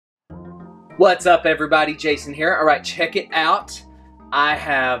What's up, everybody? Jason here. All right, check it out. I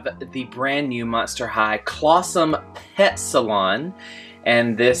have the brand new Monster High Clawsome Pet Salon,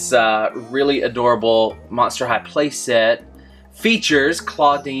 and this really adorable Monster High playset features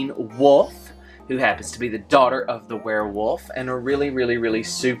Clawdeen Wolf, who happens to be the daughter of the werewolf, and a really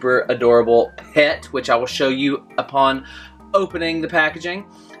super adorable pet, which I will show you upon opening the packaging.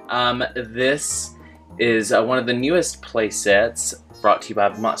 This is one of the newest playsets brought to you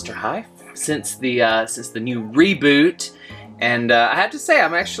by Monster High since the new reboot, and I have to say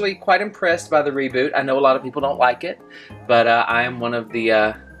I'm actually quite impressed by the reboot. I know a lot of people don't like it, but I am one of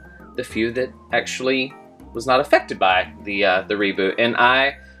the few that actually was not affected by the reboot, and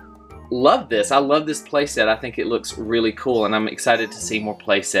I love this. I love this playset. I think it looks really cool, and I'm excited to see more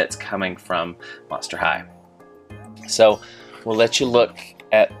playsets coming from Monster High. So we'll let you look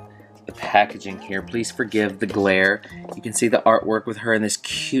at the packaging here. Please forgive the glare. You can see the artwork with her and this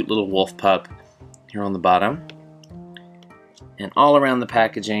cute little wolf pup here on the bottom. And all around the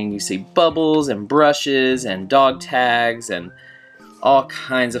packaging you see bubbles and brushes and dog tags and all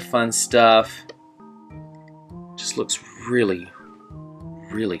kinds of fun stuff. Just looks really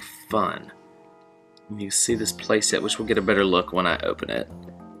fun. And you see this playset, which will get a better look when I open it.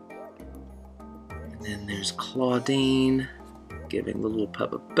 And then there's Clawdeen giving the little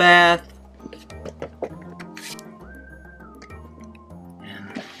pup a bath.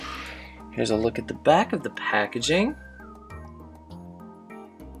 And here's a look at the back of the packaging.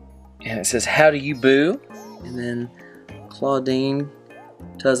 And it says, "How do you boo?" And then Clawdeen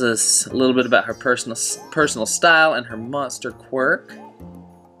tells us a little bit about her personal style and her monster quirk.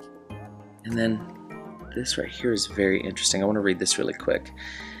 And then this right here is very interesting. I want to read this really quick.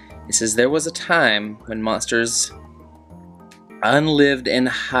 It says, "There was a time when monsters unlived in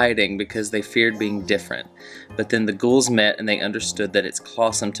hiding because they feared being different. But then the ghouls met and they understood that it's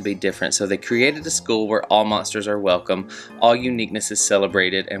clawsome to be different. So they created a school where all monsters are welcome, all uniqueness is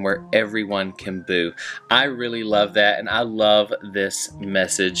celebrated, and where everyone can boo." I really love that, and I love this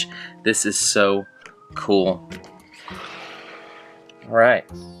message. This is so cool. All right.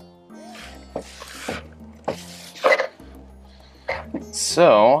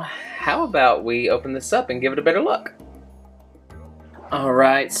 So, how about we open this up and give it a better look?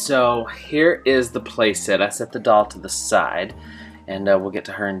 Alright, so here is the playset. I set the doll to the side, and we'll get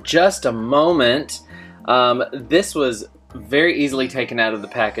to her in just a moment. This was very easily taken out of the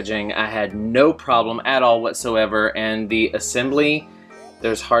packaging. I had no problem at all whatsoever, and the assembly,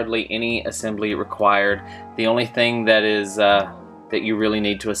 there's hardly any assembly required. The only thing that is that you really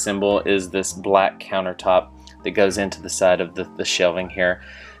need to assemble is this black countertop that goes into the side of the shelving here.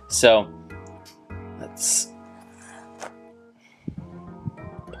 So let's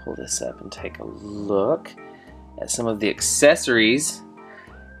pull this up and take a look at some of the accessories.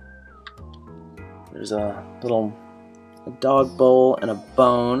 There's a dog bowl and a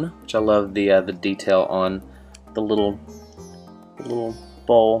bone, which I love the detail on the little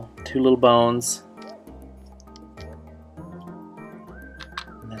bowl. Two little bones.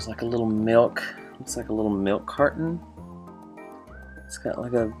 And there's like a little milk. Looks like a little milk carton. It's got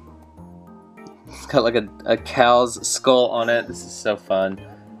like a cow's skull on it. This is so fun.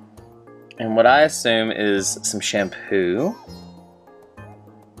 And what I assume is some shampoo.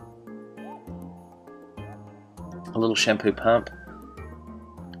 A little shampoo pump.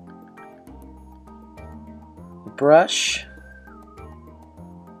 A brush.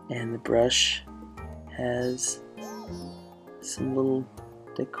 And the brush has some little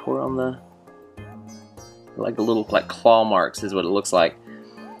decor on the, like claw marks is what it looks like.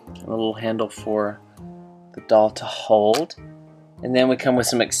 A little handle for the doll to hold. And then we come with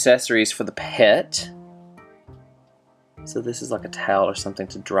some accessories for the pet. So this is like a towel or something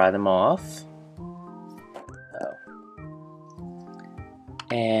to dry them off. Oh.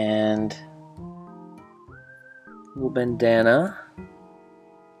 And a little bandana.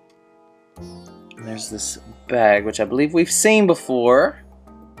 And there's this bag, which I believe we've seen before,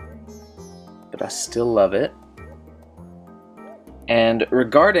 but I still love it. And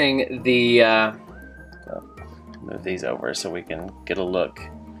regarding the move these over so we can get a look.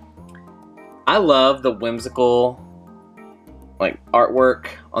 I love the whimsical artwork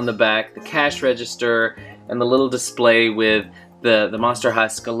on the back, the cash register, and the little display with the Monster High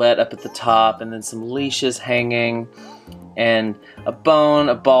skeleton up at the top, and then some leashes hanging, and a bone,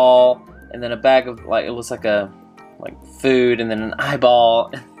 a ball, and then a bag of it looks like food, and then an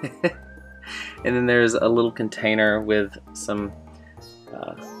eyeball, and then there's a little container with some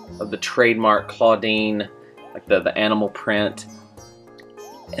of the trademark Clawdeen, like the animal print.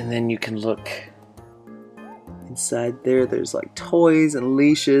 And then you can look inside there. There's like toys and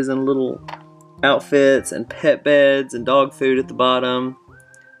leashes and little outfits and pet beds and dog food at the bottom.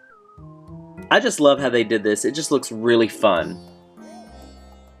 I just love how they did this. It just looks really fun.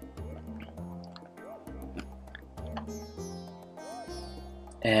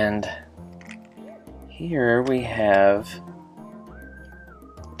 And here we have,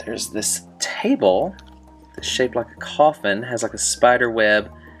 there's this table that's shaped like a coffin, has like a spider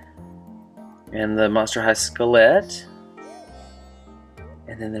web and the Monster High skelet.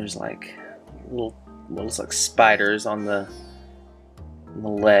 And then there's like little, what looks like spiders on the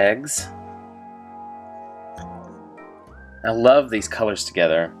legs. I love these colors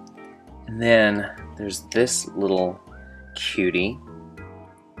together. And then there's this little cutie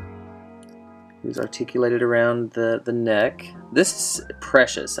who's articulated around the neck. This is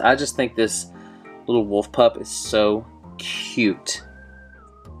precious. I just think this little wolf pup is so cute.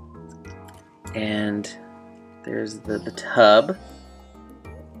 And there's the tub,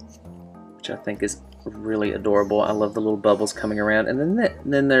 which I think is really adorable. I love the little bubbles coming around. And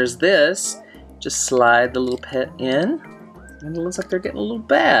then there's this. Just slide the little pet in, and it looks like they're getting a little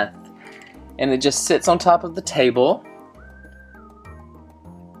bath. And it just sits on top of the table.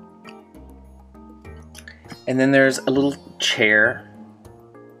 And then there's a little chair.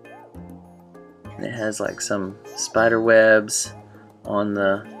 And it has like some spider webs on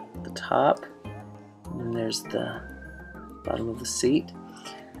the top. And then there's the bottom of the seat.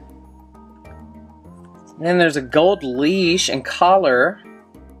 And then there's a gold leash and collar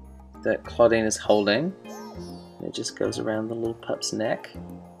that Clawdeen is holding. And it just goes around the little pup's neck.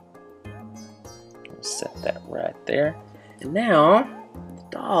 We'll set that right there. And now, the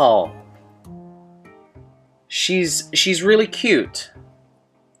doll. She's really cute.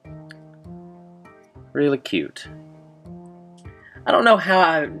 Really cute. I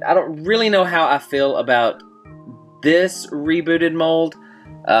don't really know how I feel about this rebooted mold.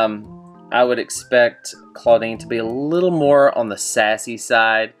 I would expect Clawdeen to be a little more on the sassy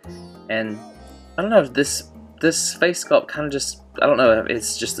side, and I don't know if this face sculpt kind of just, I don't know if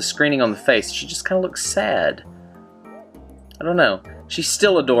it's just the screening on the face. She just kind of looks sad. I don't know. She's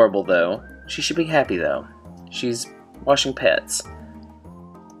still adorable though. She should be happy though. She's washing pets.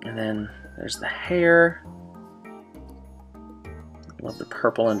 And then there's the hair. Love the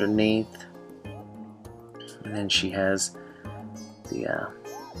purple underneath. And then she has the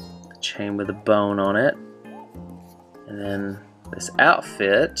chain with a bone on it. And then this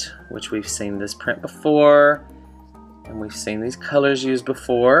outfit, which we've seen this print before, and we've seen these colors used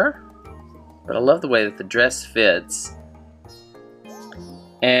before, but I love the way that the dress fits.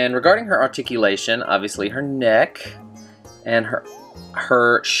 And regarding her articulation, obviously her neck and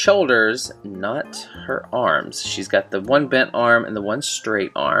her shoulders, not her arms. She's got the one bent arm and the one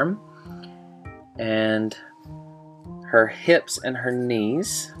straight arm. And her hips and her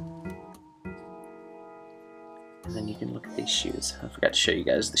knees. And then you can look at these shoes. I forgot to show you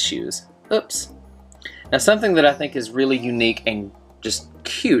guys the shoes. Oops. Now something that I think is really unique and just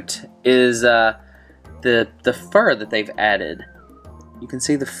cute is the fur that they've added. You can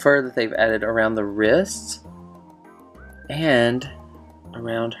see the fur that they've added around the wrists and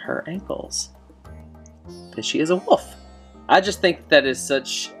around her ankles, because she is a wolf. I just think that is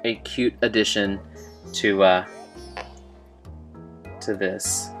such a cute addition to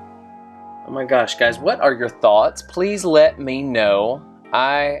this. Oh my gosh, guys, what are your thoughts? Please let me know.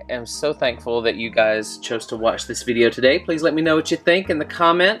 I am so thankful that you guys chose to watch this video today. Please let me know what you think in the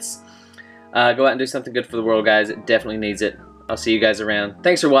comments. Go out and do something good for the world, guys. It definitely needs it. I'll see you guys around.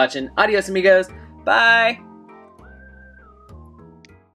 Thanks for watching. Adios, amigos. Bye.